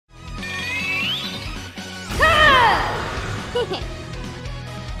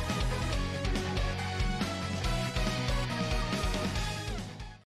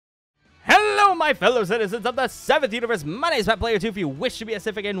my fellow citizens of the 7th universe. My name is Player2 if you wish to be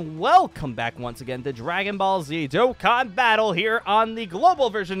specific, and welcome back once again to Dragon Ball Z Dokkan Battle here on the global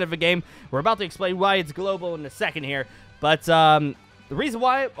version of the game. We're about to explain why it's global in a second here, but the reason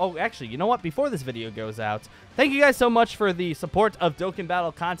why... Oh, actually, you know what? Before this video goes out, thank you guys so much for the support of Dokkan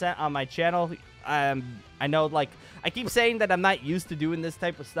Battle content on my channel. I know, like, I keep saying that I'm not used to doing this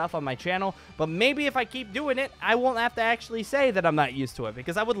type of stuff on my channel, but maybe if I keep doing it, I won't have to actually say that I'm not used to it,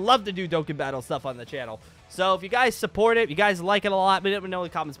 because I would love to do Dokkan Battle stuff on the channel. So if you guys support it, if you guys like it a lot, let me know in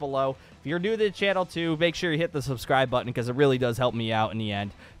the comments below. If you're new to the channel too, make sure you hit the subscribe button, because it really does help me out in the end.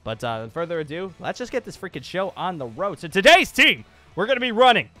 But without further ado, let's just get this freaking show on the road. So today's team, we're going to be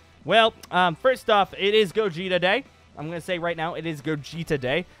running. Well, first off, it is Gogeta Day. I'm going to say right now it is Gogeta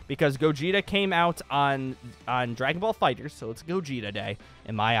Day because Gogeta came out on Dragon Ball FighterZ, so it's Gogeta Day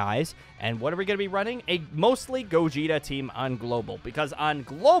in my eyes. And what are we going to be running? A mostly Gogeta team on Global, because on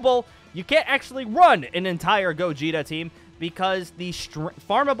Global, you can't actually run an entire Gogeta team because the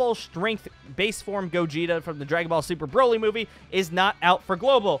farmable strength base form Gogeta from the Dragon Ball Super Broly movie is not out for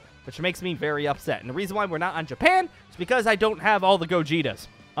Global, which makes me very upset. And the reason why we're not on Japan is because I don't have all the Gogetas,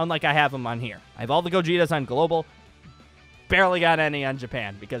 unlike I have them on here. I have all the Gogetas on Global. Barely got any on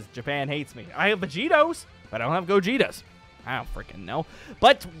Japan because Japan hates me. I have Vegetos, but I don't have Gogetas. I don't freaking know.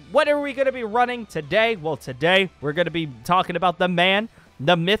 But what are we going to be running today? Well, today we're going to be talking about the man,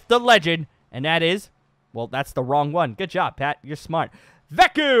 the myth, the legend, and that is, well, that's the wrong one. Good job, Pat. You're smart.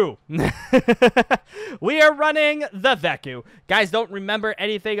 Veku! We are running the Veku. Guys, don't remember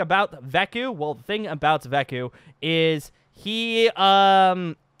anything about Veku? Well, the thing about Veku is he's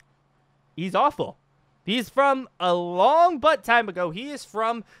awful. He's from a long but time ago. He is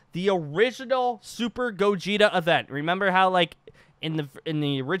from the original Super Gogeta event. Remember how, like, in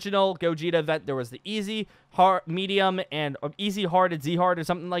the original Gogeta event, there was the easy, hard, medium, and easy, hard, and Z-hard or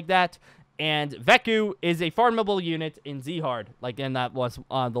something like that. And Veku is a farmable unit in Z-hard. Like, and that was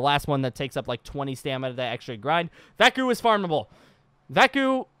the last one that takes up, like, 20 stamina that extra grind. Veku is farmable.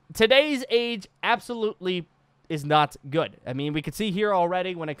 Veku, today's age, absolutely is not good. I mean, we can see here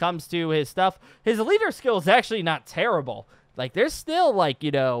already when it comes to his stuff, his leader skill is actually not terrible. Like, there's still, like,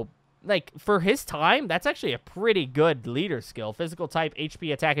 you know, like, for his time, that's actually a pretty good leader skill. Physical type,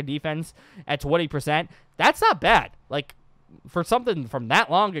 HP, attack, and defense at 20%. That's not bad. Like, for something from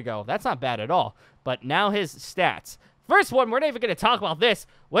that long ago, that's not bad at all. But now his stats. First one, we're not even going to talk about this.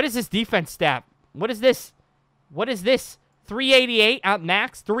 What is his defense stat? What is this? What is this? 388 at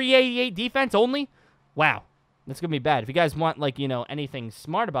max? 388 defense only? Wow. That's going to be bad. If you guys want, like, you know, anything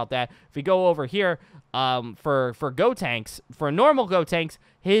smart about that, if you go over here, for Gotenks, for normal Gotenks,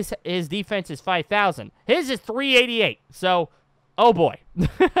 his defense is 5,000. His is 388. So, oh boy.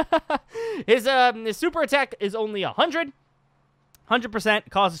 His super attack is only 100. 100%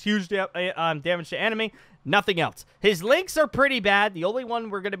 causes huge damage to enemy. Nothing else. His links are pretty bad. The only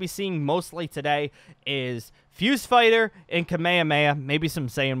one we're going to be seeing mostly today is Fuse Fighter and Kamehameha. Maybe some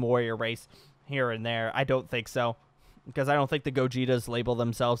Saiyan Warrior race here and there. I don't think so, because I don't think the Gogetas label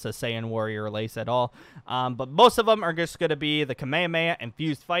themselves as Saiyan Warrior Lace at all. But most of them are just going to be the Kamehameha and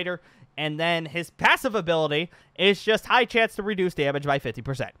Fused Fighter. And then his passive ability is just high chance to reduce damage by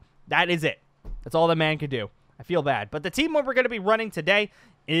 50%. That is it. That's all the man can do. I feel bad. But the team we're going to be running today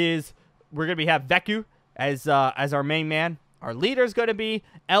is we're going to have Veku as our main man. Our leader is going to be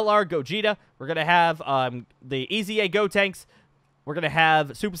LR Gogeta. We're going to have the Easy A Gotenks. We're going to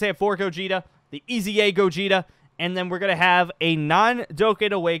have Super Saiyan 4 Gogeta, the Easy A Gogeta, and then we're going to have a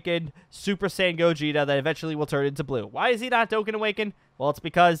non-Dokkan Awakened Super Saiyan Gogeta that eventually will turn into blue. Why is he not Dokkan Awakened? Well, it's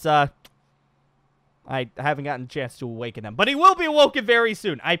because I haven't gotten a chance to awaken him. But he will be awoken very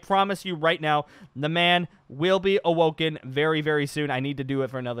soon. I promise you right now, the man will be awoken very, very soon. I need to do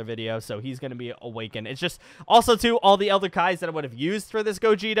it for another video, so he's going to be awakened. It's just, also, too, all the other Kais that I would have used for this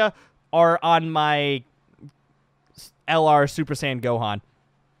Gogeta are on my LR Super Saiyan Gohan.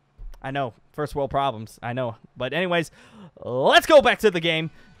 I know, first world problems, I know. But anyways, let's go back to the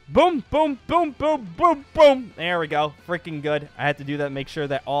game. Boom, boom, boom, boom, boom, boom. There we go. Freaking good. I had to do that, make sure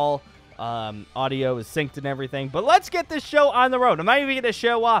that all audio is synced and everything. But let's get this show on the road. I'm not even going to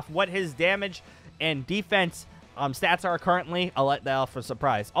show off what his damage and defense stats are currently. I'll let that off for a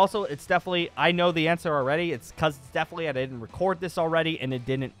surprise. Also, it's definitely, I know the answer already. It's because it's definitely, I didn't record this already, and it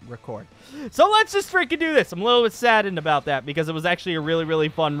didn't record. So let's just freaking do this. I'm a little bit saddened about that because it was actually a really, really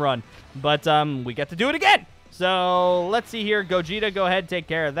fun run. But we get to do it again. So let's see here. Gogeta, go ahead, take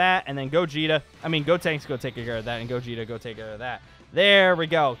care of that. And then Gotenks, go take care of that. And Gogeta, go take care of that. There we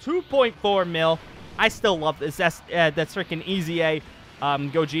go. 2.4 mil. I still love this. That's freaking Easy A.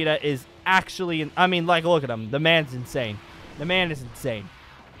 Gogeta is actually, I mean, like, look at him. The man's insane. The man is insane.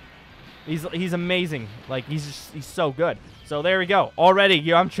 He's amazing. Like, he's so good. So there we go. Already,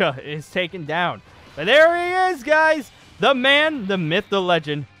 Yamcha is taken down. But there he is, guys. The man, the myth, the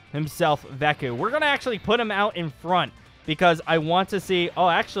legend himself, Veku. We're going to actually put him out in front because I want to see... Oh,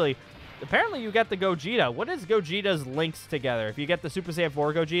 actually, apparently you get the Gogeta. What is Gogeta's links together? If you get the Super Saiyan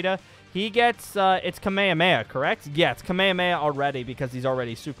 4 Gogeta, he gets... it's Kamehameha, correct? Yeah, it's Kamehameha already because he's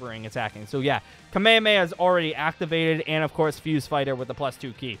already supering attacking. So, yeah, Kamehameha is already activated and, of course, Fuse Fighter with the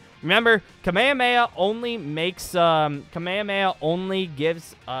 +2 key. Remember, Kamehameha only makes... Kamehameha only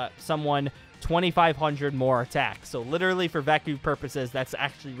gives someone 2,500 more attacks. So literally for Veku purposes, that's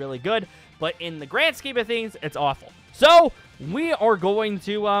actually really good. But in the grand scheme of things, it's awful. So we are going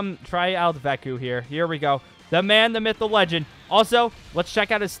to try out Veku here. Here we go. The man, the myth, the legend. Also, let's check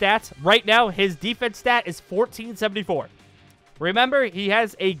out his stats. Right now, his defense stat is 1474. Remember, he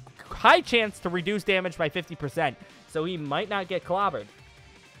has a high chance to reduce damage by 50%. So he might not get clobbered.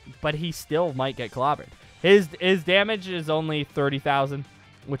 But he still might get clobbered. His damage is only 30,000.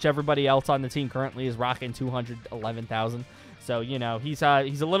 Which everybody else on the team currently is rocking 211,000. So, you know, he's a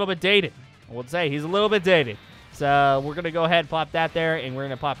little bit dated. I would say he's a little bit dated. So we're going to go ahead and pop that there, and we're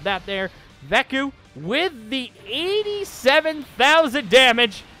going to pop that there. Veku with the 87,000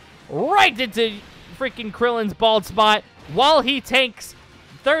 damage right into freaking Krillin's bald spot while he tanks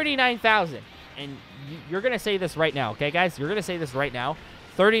 39,000. And you're going to say this right now, okay, guys? You're going to say this right now.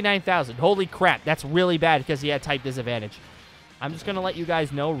 39,000. Holy crap. That's really bad because he had type disadvantage. I'm just going to let you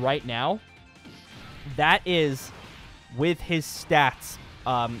guys know right now, that is with his stats.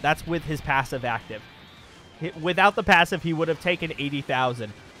 That's with his passive active. Without the passive, he would have taken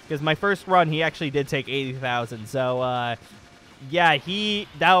 80,000. Because my first run, he actually did take 80,000. So, yeah,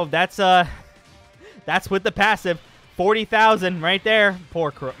 that's with the passive. 40,000 right there.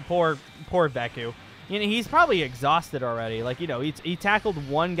 Poor Veku. You know, he's probably exhausted already. Like, you know, he tackled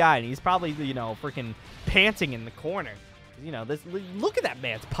one guy, and he's probably, you know, freaking panting in the corner. You know, look at that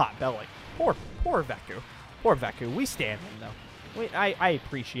man's pot belly. Poor Veku. Poor Veku. We stand him, though. I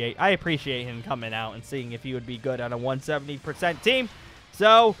appreciate him coming out and seeing if he would be good on a 170% team.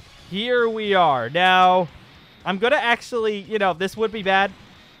 So, here we are. Now, I'm going to actually, you know, this would be bad.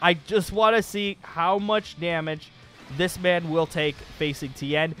 I just want to see how much damage this man will take facing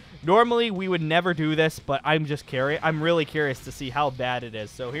Tien. Normally, we would never do this, but I'm just curious. I'm really curious to see how bad it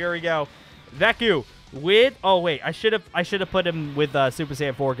is. So, here we go. Veku. With, oh wait, I should have put him with Super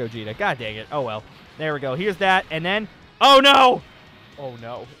Saiyan 4 Gogeta. God dang it. Oh well. There we go. Here's that, and then, oh no! Oh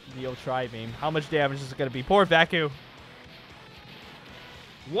no, the owTreyalP. How much damage is it gonna be? Poor Veku.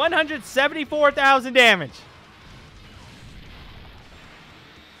 174,000 damage.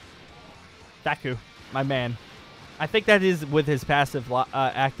 Veku, my man. I think that is with his passive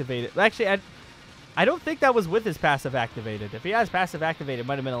activated. Actually, I don't think that was with his passive activated. If he has passive activated, it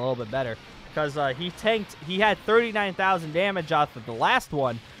might have been a little bit better. Because he had 39,000 damage off of the last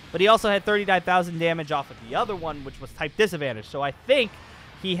one, but he also had 39,000 damage off of the other one, which was type disadvantage. So I think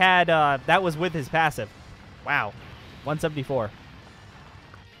he had, that was with his passive. Wow. 174.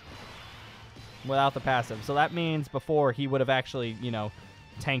 Without the passive. So that means before he would have actually, you know,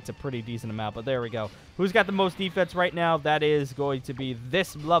 tanked a pretty decent amount. But there we go. Who's got the most defense right now? That is going to be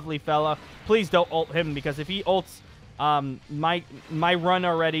this lovely fella. Please don't ult him, because if he ults, my run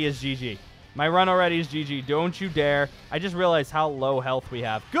already is GG. My run already is GG. Don't you dare. I just realized how low health we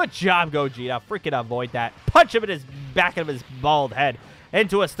have. Good job, Gogeta. Freaking avoid that. Punch him in his back of his bald head.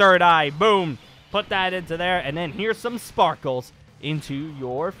 Into his third eye. Boom. Put that into there. And then here's some sparkles into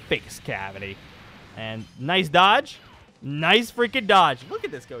your face cavity. And nice dodge. Nice freaking dodge. Look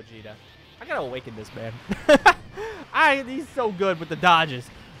at this Gogeta. I gotta awaken this man. He's so good with the dodges.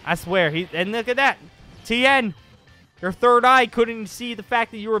 I swear. And look at that. Tien. Your third eye couldn't see the fact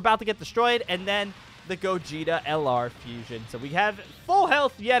that you were about to get destroyed, and then the Gogeta LR fusion. So we have full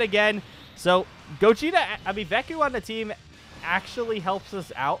health yet again. So Veku on the team actually helps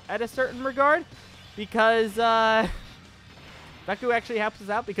us out at a certain regard, because Veku actually helps us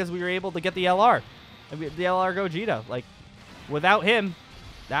out because we were able to get the LR. The LR Gogeta. Like, without him,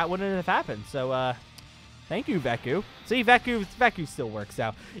 that wouldn't have happened. So, thank you, Veku. See, Veku still works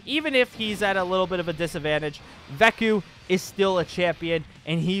out. Even if he's at a little bit of a disadvantage, Veku is still a champion,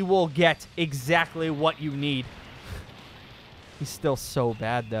 and he will get exactly what you need. He's still so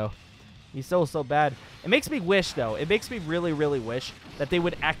bad, though. He's so bad. It makes me wish, though. It makes me really, really wish that they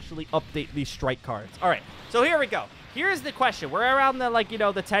would actually update these strike cards. All right, so here we go. Here's the question. We're around the, like, you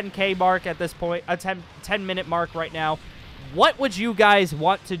know, the 10K mark at this point, a 10-minute mark right now. What would you guys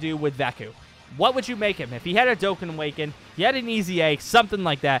want to do with Veku? What would you make him? If he had a Dokkan Awaken, he had an Easy A, something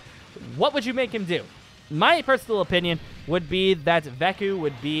like that, what would you make him do? My personal opinion, would be that Veku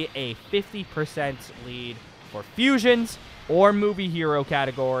would be a 50% lead for fusions or movie hero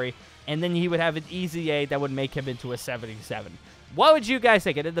category, and then he would have an easy A that would make him into a 77. What would you guys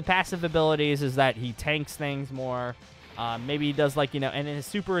think? And the passive abilities is that he tanks things more. Maybe he does, like, and then his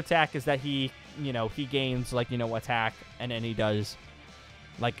super attack is that he gains, like, attack, and then he does,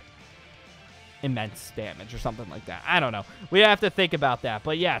 like, immense damage or something like that. I don't know. We have to think about that.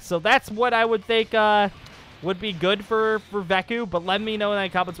 But yeah, so that's what I would think would be good for Veku. But let me know in the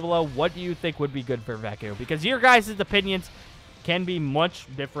comments below, what do you think would be good for Veku? Because your guys' opinions can be much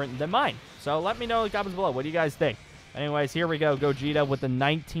different than mine. So let me know in the comments below. What do you guys think? Anyways, here we go. Gogeta with the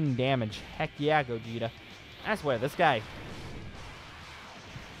 19 damage. Heck yeah, Gogeta. I swear, this guy,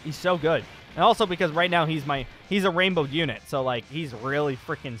 he's so good. And also because right now he's a rainbow unit. So, like, he's really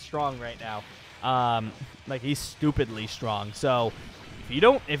freaking strong right now. Like, he's stupidly strong. So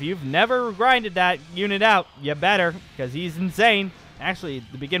if you've never grinded that unit out, you better, because he's insane. Actually,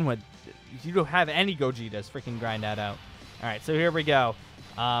 to begin with, you don't have any Gogetas freaking grind that out. All right, so here we go.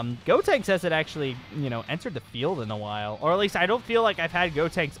 Gotenks hasn't actually, entered the field in a while. Or at least I don't feel like I've had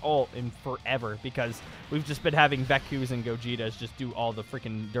Gotenks ult in forever, because we've just been having Vekus and Gogetas just do all the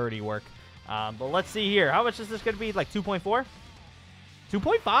freaking dirty work. But let's see here. How much is this going to be? Like 2.4?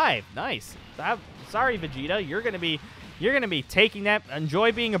 2.5. Nice. Sorry, Vegeta. You're going to be taking that.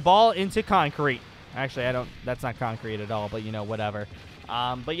 Enjoy being a ball into concrete. Actually, that's not concrete at all, but whatever.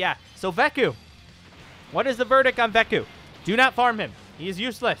 But yeah, so Veku. What is the verdict on Veku? Do not farm him. He is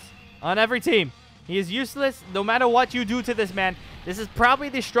useless on every team. He is useless no matter what you do to this man. This is probably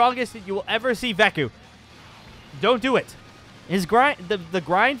the strongest that you will ever see Veku. Don't do it. His grind, the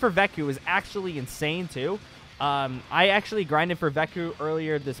grind for Veku is actually insane too. I actually grinded for Veku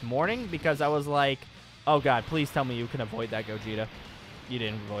earlier this morning because I was like, oh god, please tell me you can avoid that Gogeta. You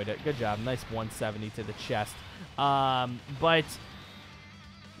didn't avoid it. Good job. Nice 170 to the chest. But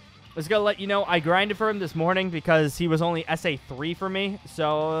I was gonna let you know I grinded for him this morning because he was only SA3 for me. So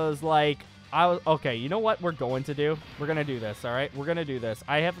I was like, okay, you know what we're going to do? We're gonna do this, all right? We're gonna do this.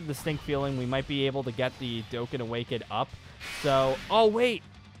 I have a distinct feeling we might be able to get the Dokkan Awakened up. So, oh wait.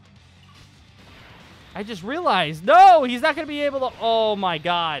 I just realized, no, he's not gonna be able to, oh my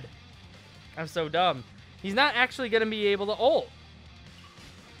god. I'm so dumb. He's not actually gonna be able to ult.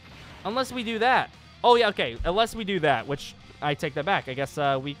 Unless we do that. Oh yeah, okay, unless we do that, which I take that back. I guess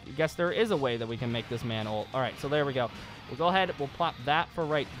there is a way that we can make this man ult. All right, so there we go. We'll go ahead. We'll plop that for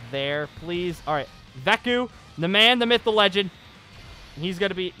right there, please. All right, Veku, the man, the myth, the legend. You're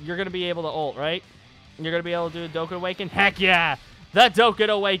gonna be able to ult, right? You're gonna be able to do a Dokkan Awaken. Heck yeah, the Dokkan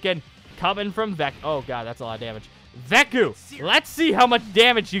Awaken coming from Veku. Oh god, that's a lot of damage. Veku, let's see how much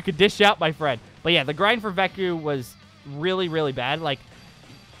damage you could dish out, my friend. But yeah, the grind for Veku was really, really bad. Like,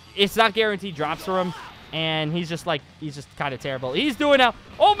 it's not guaranteed drops for him. And he's just kind of terrible. He's doing now.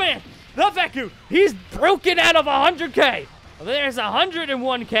 Oh, man. The Veku. He's broken out of 100K. There's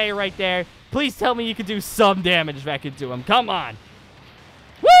 101K right there. Please tell me you can do some damage, Veku, to him. Come on.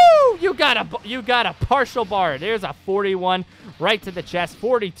 Woo! You got a partial bar. There's a 41 right to the chest.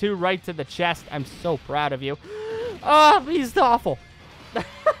 42 right to the chest. I'm so proud of you. Oh, he's awful.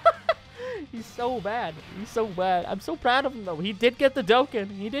 He's so bad. He's so bad. I'm so proud of him, though. He did get the Dokkan.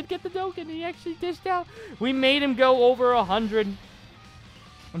 He did get the Dokkan. He actually dished out. We made him go over 100.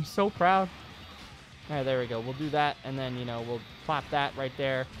 I'm so proud. All right, there we go. We'll do that, and then, we'll plop that right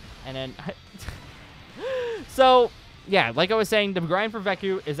there. And then... So, yeah, like I was saying, the grind for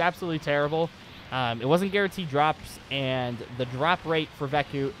Veku is absolutely terrible. It wasn't guaranteed drops, and the drop rate for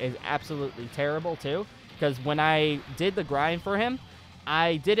Veku is absolutely terrible, too. Because when I did the grind for him,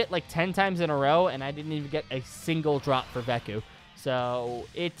 I did it like 10 times in a row, and I didn't even get a single drop for Veku. So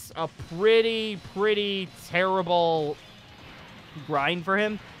it's a pretty terrible grind for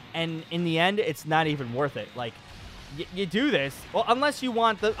him. And in the end, it's not even worth it. Like, you do this, well, unless you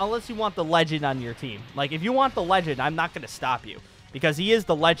want the legend on your team. Like, if you want the legend, I'm not going to stop you, because he is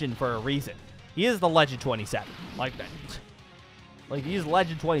the legend for a reason. He is the legend 27. Like that. Like, he's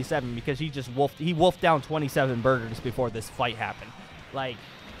legend 27 because he wolfed down 27 burgers before this fight happened. Like,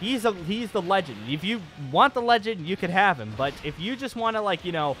 he's the legend. If you want the legend, you could have him. But if you just want to, like,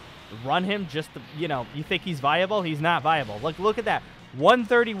 run him just to, you think he's viable, he's not viable. Look at that.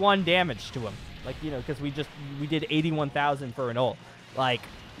 131 damage to him. Like, because we did 81,000 for an ult. Like,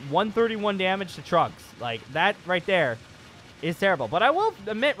 131 damage to Trunks. Like, that right there is terrible. But I will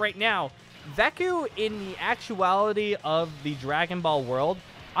admit right now, Veku, in the actuality of the Dragon Ball world,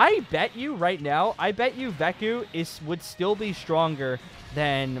 I bet you right now, Veku would still be stronger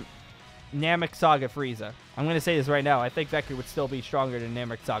than Namek Saga Frieza. I'm going to say this right now. I think Veku would still be stronger than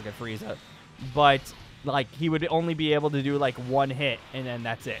Namek Saga Frieza. But like he would only be able to do like one hit, and then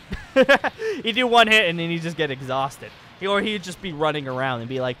that's it. He'd do one hit, and then he'd just get exhausted. Or he'd just be running around and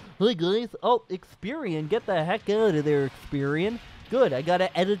be like, "Hey guys, oh, Experian, get the heck out of there, Experian. Good, I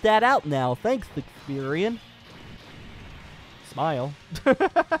gotta edit that out now. Thanks, Experian." Smile.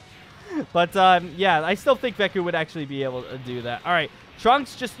 But, yeah, I still think Veku would actually be able to do that. All right,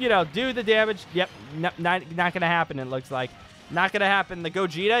 Trunks, just, you know, do the damage. Yep, not gonna happen, it looks like. Not gonna happen. The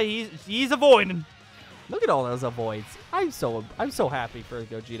Gogeta, he's avoiding. Look at all those avoids. I'm so happy for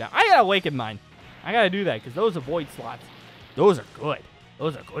Gogeta. I gotta awaken mine. I gotta do that, because those avoid slots, those are good.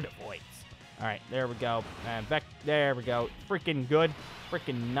 Those are good avoids. All right, there we go. There we go. Freaking good.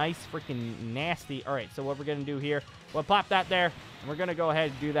 Freaking nice. Freaking nasty. All right, so what we're gonna do here, we'll pop that there, and we're gonna go ahead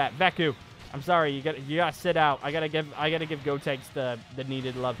and do that. Veku, I'm sorry, you gotta sit out. I gotta give Gotenks the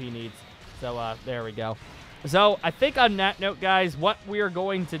needed love he needs. So there we go. So I think on that note, guys, what we are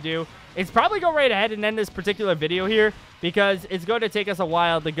going to do is probably go right ahead and end this particular video here, because it's going to take us a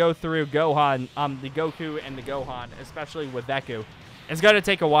while to go through Gohan, the Goku and the Gohan, especially with Veku. It's going to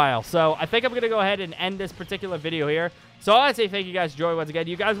take a while. So I think I'm going to go ahead and end this particular video here. So I want to say thank you guys for joining once again.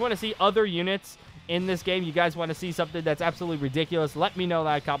 You guys want to see other units in this game? You guys want to see something that's absolutely ridiculous? Let me know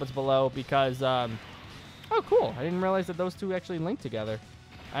that in the comments below, because, oh, cool. I didn't realize that those two actually link together.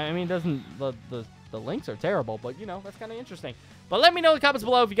 I mean, the links are terrible, but, you know, that's kind of interesting. But let me know in the comments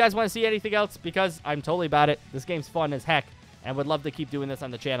below if you guys want to see anything else, because I'm totally about it. This game's fun as heck, and would love to keep doing this on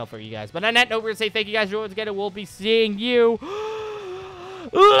the channel for you guys. But on that note, we're going to say thank you guys for once again, and we'll be seeing you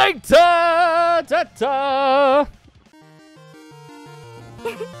later. Ta-ta.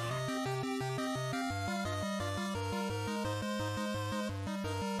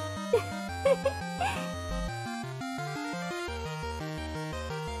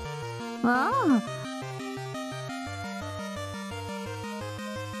 Oh.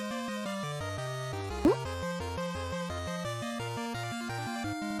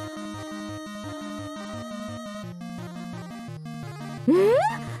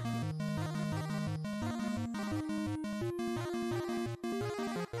 Hmm?